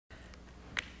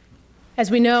As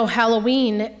we know,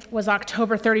 Halloween was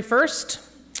October 31st,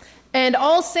 and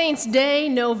All Saints' Day,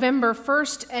 November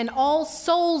 1st, and All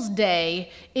Souls' Day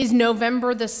is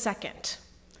November the 2nd.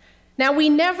 Now, we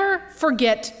never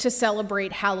forget to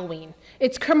celebrate Halloween.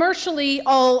 It's commercially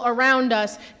all around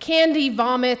us, candy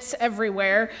vomits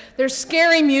everywhere, there's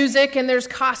scary music, and there's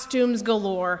costumes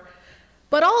galore.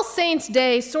 But All Saints'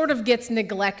 Day sort of gets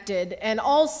neglected, and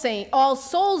All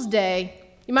Souls' Day,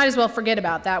 you might as well forget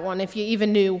about that one if you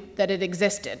even knew that it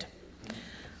existed.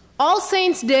 All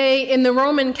Saints' Day in the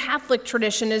Roman Catholic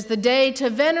tradition is the day to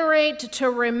venerate, to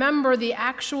remember the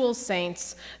actual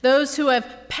saints, those who have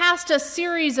passed a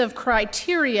series of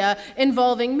criteria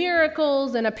involving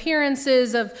miracles and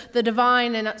appearances of the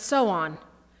divine and so on.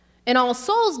 And All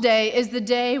Souls' Day is the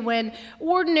day when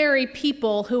ordinary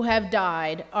people who have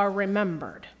died are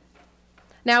remembered.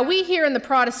 Now, we here in the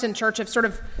Protestant church have sort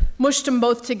of mushed them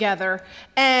both together,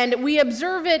 and we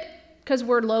observe it, because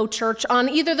we're low church, on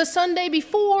either the Sunday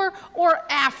before or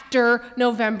after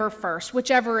November 1st,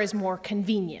 whichever is more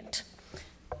convenient.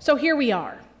 So here we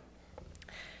are.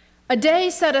 A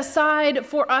day set aside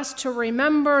for us to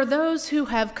remember those who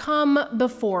have come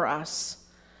before us.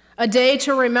 A day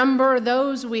to remember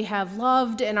those we have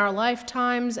loved in our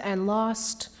lifetimes and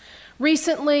lost,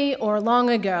 recently or long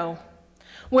ago,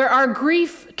 where our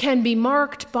grief can be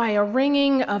marked by a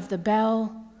ringing of the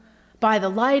bell, by the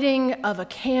lighting of a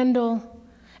candle,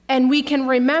 and we can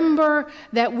remember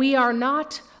that we are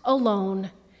not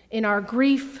alone in our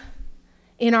grief,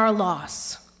 in our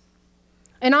loss.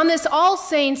 And on this All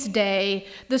Saints' Day,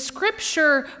 the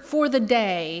scripture for the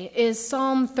day is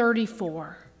Psalm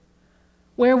 34,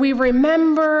 where we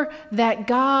remember that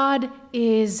God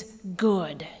is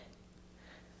good.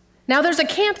 Now, there's a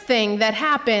camp thing that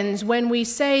happens when we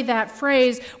say that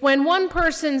phrase. When one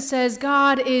person says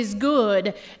God is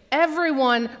good,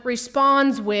 everyone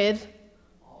responds with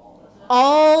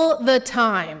all the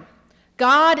time.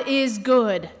 God is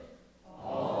good.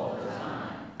 All the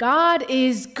time. God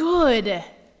is good.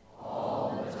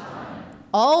 All the time.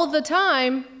 All the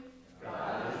time.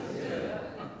 God is good.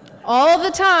 All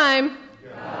the time.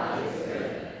 God is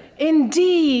good.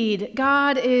 Indeed,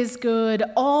 God is good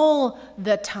all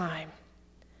the time.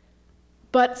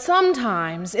 But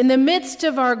sometimes, in the midst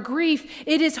of our grief,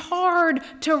 it is hard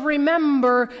to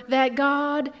remember that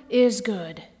God is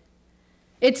good.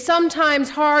 It's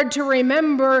sometimes hard to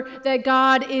remember that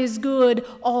God is good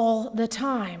all the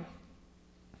time.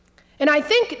 And I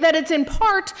think that it's in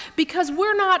part because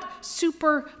we're not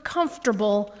super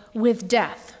comfortable with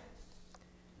death.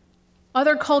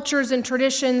 Other cultures and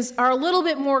traditions are a little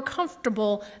bit more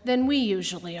comfortable than we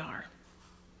usually are.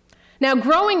 Now,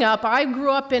 growing up, I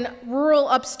grew up in rural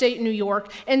upstate New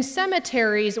York, and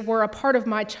cemeteries were a part of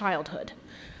my childhood.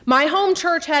 My home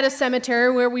church had a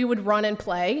cemetery where we would run and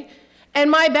play,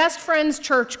 and my best friend's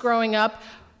church growing up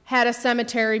had a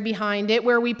cemetery behind it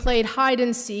where we played hide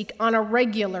and seek on a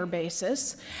regular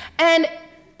basis, and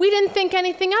we didn't think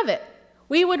anything of it.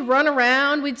 We would run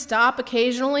around, we'd stop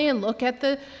occasionally and look at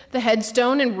the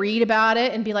headstone and read about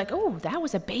it and be like, oh, that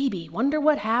was a baby, wonder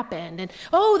what happened. And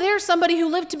oh, there's somebody who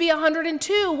lived to be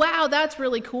 102, wow, that's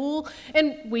really cool.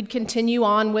 And we'd continue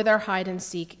on with our hide and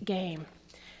seek game.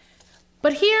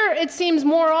 But here it seems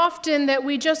more often that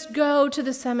we just go to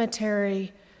the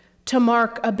cemetery to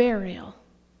mark a burial.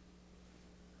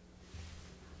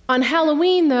 On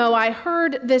Halloween, though, I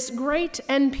heard this great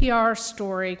NPR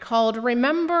story called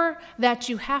Remember That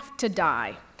You Have to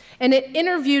Die, and it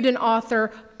interviewed an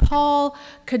author, Paul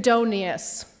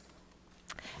Cadonius.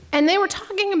 And they were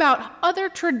talking about other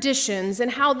traditions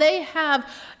and how they have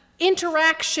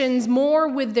interactions more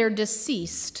with their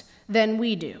deceased than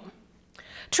we do.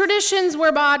 Traditions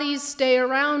where bodies stay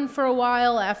around for a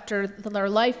while after their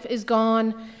life is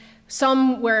gone,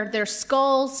 some where their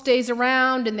skull stays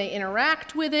around and they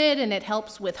interact with it and it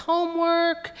helps with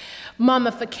homework,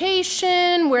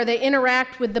 mummification, where they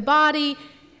interact with the body,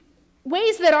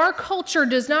 ways that our culture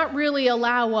does not really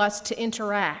allow us to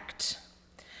interact.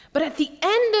 But at the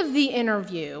end of the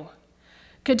interview,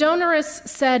 Cadonius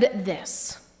said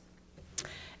this: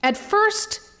 "At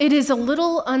first, it is a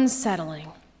little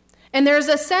unsettling. And there's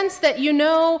a sense that,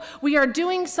 we are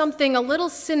doing something a little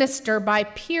sinister by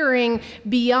peering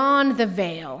beyond the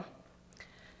veil."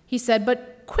 He said,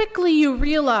 but quickly you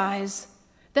realize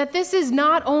that this is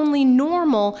not only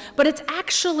normal, but it's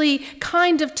actually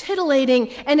kind of titillating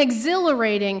and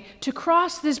exhilarating to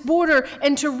cross this border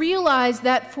and to realize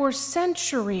that for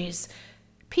centuries,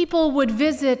 people would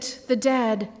visit the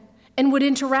dead and would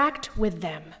interact with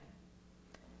them.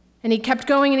 And he kept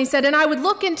going and he said, and I would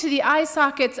look into the eye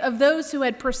sockets of those who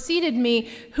had preceded me,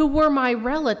 who were my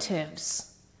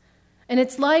relatives. and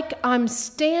it's like I'm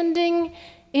standing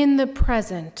in the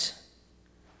present.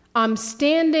 I'm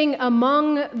standing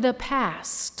among the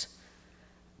past,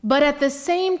 but at the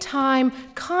same time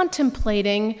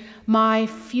contemplating my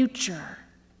future.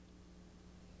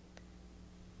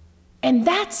 And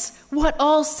that's what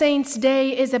All Saints'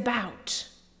 Day is about.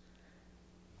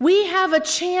 We have a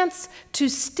chance to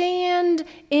stand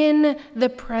in the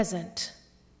present,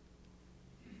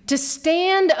 to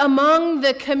stand among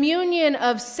the communion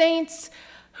of saints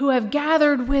who have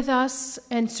gathered with us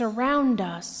and surround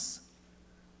us,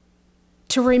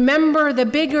 to remember the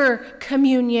bigger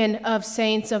communion of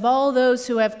saints, of all those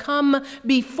who have come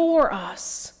before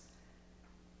us,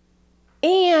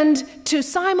 and to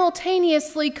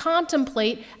simultaneously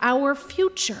contemplate our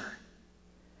future.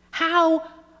 How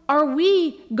are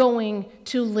we going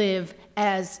to live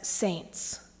as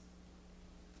saints?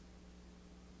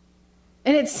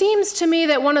 And it seems to me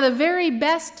that one of the very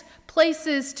best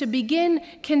places to begin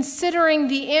considering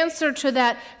the answer to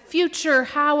that future,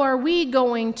 how are we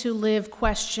going to live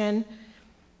question,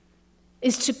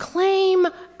 is to claim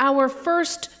our 1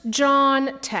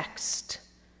 John text,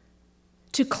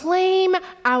 to claim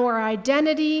our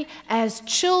identity as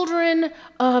children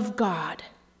of God.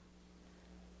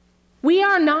 We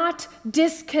are not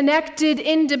disconnected,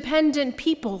 independent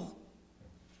people.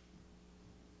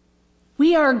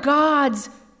 We are God's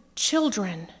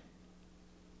children.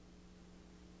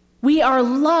 We are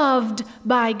loved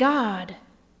by God.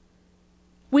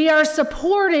 We are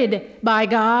supported by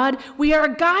God. We are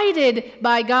guided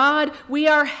by God. We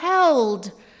are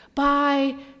held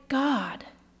by God.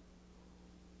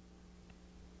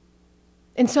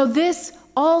 And so this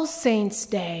All Saints'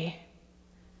 Day,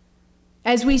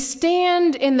 as we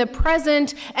stand in the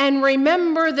present and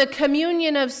remember the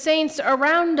communion of saints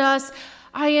around us,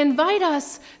 I invite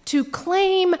us to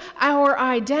claim our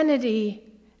identity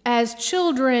as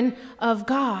children of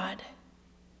God,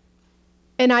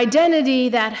 an identity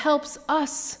that helps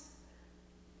us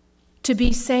to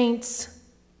be saints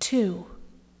too.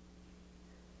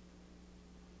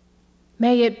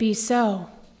 May it be so.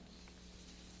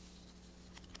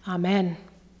 Amen.